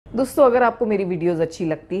दोस्तों, अगर आपको मेरी वीडियोस अच्छी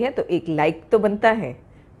लगती है तो एक लाइक तो बनता है,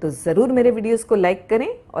 तो ज़रूर मेरे वीडियोस को लाइक करें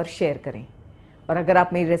और शेयर करें। और अगर आप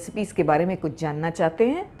मेरी रेसिपीज़ के बारे में कुछ जानना चाहते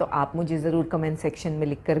हैं तो आप मुझे ज़रूर कमेंट सेक्शन में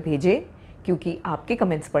लिख कर भेजें, क्योंकि आपके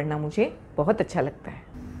कमेंट्स पढ़ना मुझे बहुत अच्छा लगता है।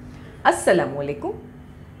 अस्सलाम वालेकुम।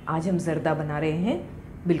 आज हम ज़र्दा बना रहे हैं,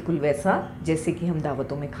 बिल्कुल वैसा जैसे कि हम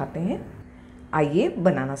दावतों में खाते हैं। आइए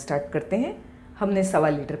बनाना स्टार्ट करते हैं। हमने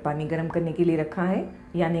 1.25 लीटर पानी गर्म करने के लिए रखा है,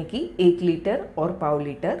 यानी कि 1 लीटर और 1/4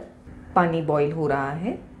 लीटर पानी बॉईल हो रहा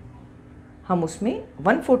है। हम उसमें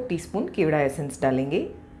 1/4 टीस्पून केवड़ा एसेंस डालेंगे।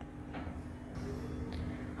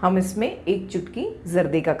 हम इसमें 1 चुटकी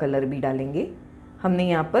जर्दे का कलर भी डालेंगे। हमने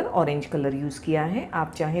यहाँ पर ऑरेंज कलर यूज़ किया है,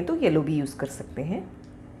 आप चाहें तो येलो भी यूज़ कर सकते हैं।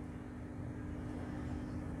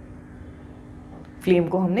 फ्लेम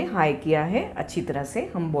को हमने हाई किया है, अच्छी तरह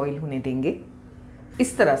से हम बॉईल होने देंगे।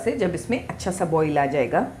 इस तरह से जब इसमें अच्छा सा बॉईल आ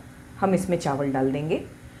जाएगा, हम इसमें चावल डाल देंगे।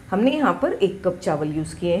 हमने यहाँ पर 1 कप चावल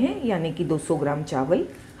यूज़ किए हैं, यानी कि 200 ग्राम चावल।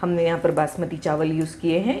 हमने यहाँ पर बासमती चावल यूज़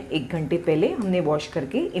किए हैं। 1 घंटे पहले हमने वॉश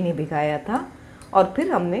करके इन्हें भिगाया था और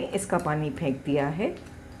फिर हमने इसका पानी फेंक दिया है।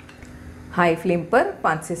 हाई फ्लेम पर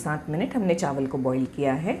 5 से 7 मिनट हमने चावल को बॉईल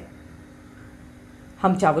किया है।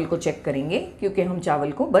 हम चावल को चेक करेंगे, क्योंकि हम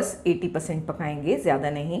चावल को बस 80% पकाएंगे, ज़्यादा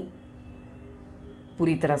नहीं,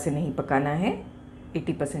 पूरी तरह से नहीं पकाना है,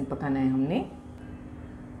 80% पकाना है हमने।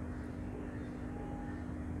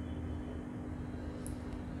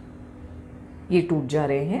 ये टूट जा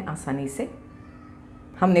रहे हैं आसानी से।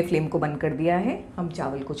 हमने फ्लेम को बंद कर दिया है। हम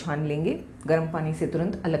चावल को छान लेंगे, गर्म पानी से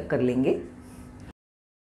तुरंत अलग कर लेंगे।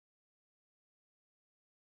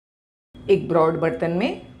 एक ब्रॉड बर्तन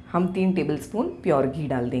में हम 3 टेबलस्पून प्योर घी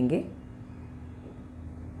डाल देंगे।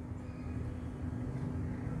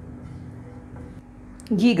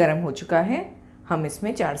 घी गर्म हो चुका है। हम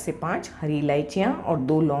इसमें 4 से 5 हरी इलायचियाँ और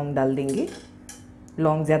 2 लौंग डाल देंगे।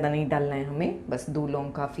 लौंग ज़्यादा नहीं डालना है हमें, बस 2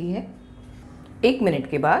 लौंग काफ़ी है। 1 मिनट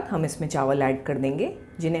के बाद हम इसमें चावल ऐड कर देंगे,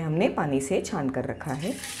 जिन्हें हमने पानी से छान कर रखा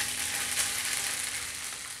है।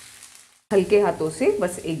 हल्के हाथों से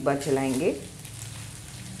बस एक बार चलाएंगे।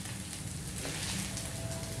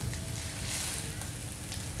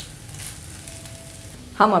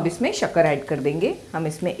 हम अब इसमें शक्कर ऐड कर देंगे। हम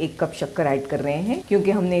इसमें 1 कप शक्कर ऐड कर रहे हैं,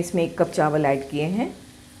 क्योंकि हमने इसमें 1 कप चावल ऐड किए हैं,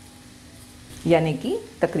 यानी कि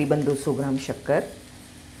तकरीबन 200 ग्राम शक्कर।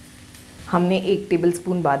 हमने 1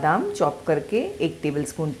 टेबलस्पून बादाम चॉप करके, 1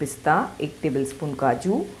 टेबलस्पून पिस्ता, 1 टेबलस्पून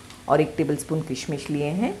काजू और 1 टेबलस्पून किशमिश लिए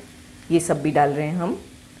हैं। ये सब भी डाल रहे हैं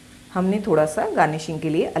हमने थोड़ा सा गार्निशिंग के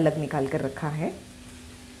लिए अलग निकाल कर रखा है।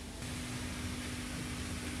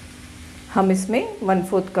 हम इसमें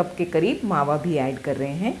 1/4 कप के करीब मावा भी ऐड कर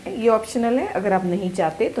रहे हैं। ये ऑप्शनल है, अगर आप नहीं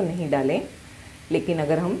चाहते तो नहीं डालें, लेकिन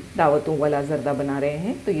अगर हम दावतों वाला ज़र्दा बना रहे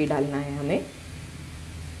हैं तो ये डालना है हमें।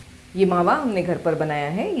 ये मावा हमने घर पर बनाया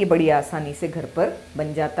है, ये बड़ी आसानी से घर पर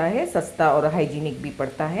बन जाता है, सस्ता और हाइजीनिक भी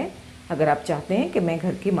पड़ता है। अगर आप चाहते हैं कि मैं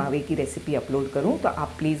घर के मावे की रेसिपी अपलोड करूं तो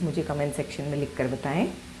आप प्लीज़ मुझे कमेंट सेक्शन में लिख कर बताएं।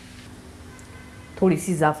 थोड़ी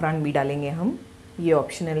सी ज़ाफ़रान भी डालेंगे हम, ये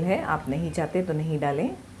ऑप्शनल है, आप नहीं चाहते तो नहीं डालें,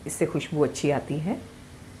 इससे खुशबू अच्छी आती है।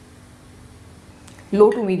 लो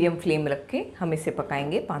टू मीडियम फ्लेम रख के हम इसे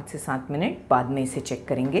पकाएंगे 5 से 7 मिनट, बाद में इसे चेक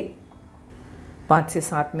करेंगे। 5 से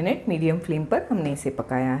 7 मिनट मीडियम फ्लेम पर हमने इसे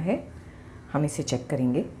पकाया है। हम इसे चेक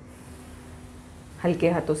करेंगे, हल्के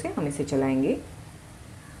हाथों से हम इसे चलाएंगे।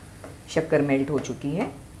 शक्कर मेल्ट हो चुकी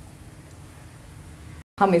है।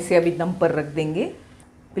 हम इसे अभी दम पर रख देंगे,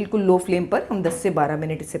 बिल्कुल लो फ्लेम पर हम 10 से 12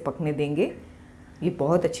 मिनट इसे पकने देंगे। ये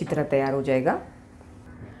बहुत अच्छी तरह तैयार हो जाएगा।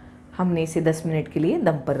 हमने इसे 10 मिनट के लिए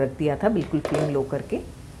दम पर रख दिया था, बिल्कुल फ्लेम लो करके।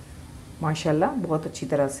 माशाल्लाह बहुत अच्छी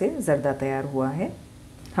तरह से ज़र्दा तैयार हुआ है।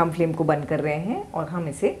 हम फ्लेम को बंद कर रहे हैं और हम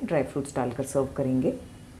इसे ड्राई फ्रूट्स डालकर सर्व करेंगे।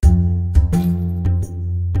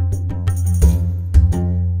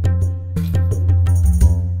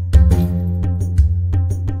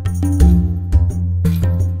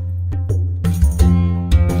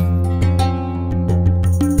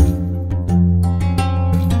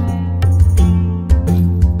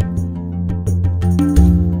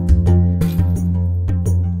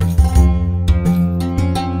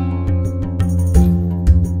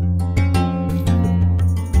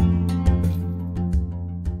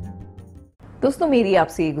 दोस्तों, मेरी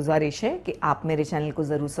आपसे ये गुजारिश है कि आप मेरे चैनल को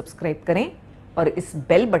ज़रूर सब्सक्राइब करें और इस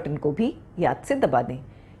बेल बटन को भी याद से दबा दें।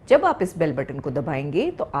 जब आप इस बेल बटन को दबाएंगे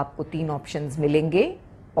तो आपको 3 ऑप्शंस मिलेंगे,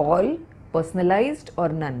 ऑल, पर्सनलाइज्ड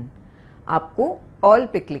और नन। आपको ऑल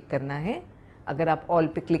पे क्लिक करना है। अगर आप ऑल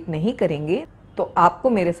पे क्लिक नहीं करेंगे तो आपको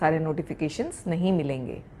मेरे सारे नोटिफिकेशंस नहीं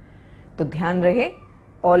मिलेंगे, तो ध्यान रहे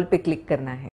ऑल पे क्लिक करना है।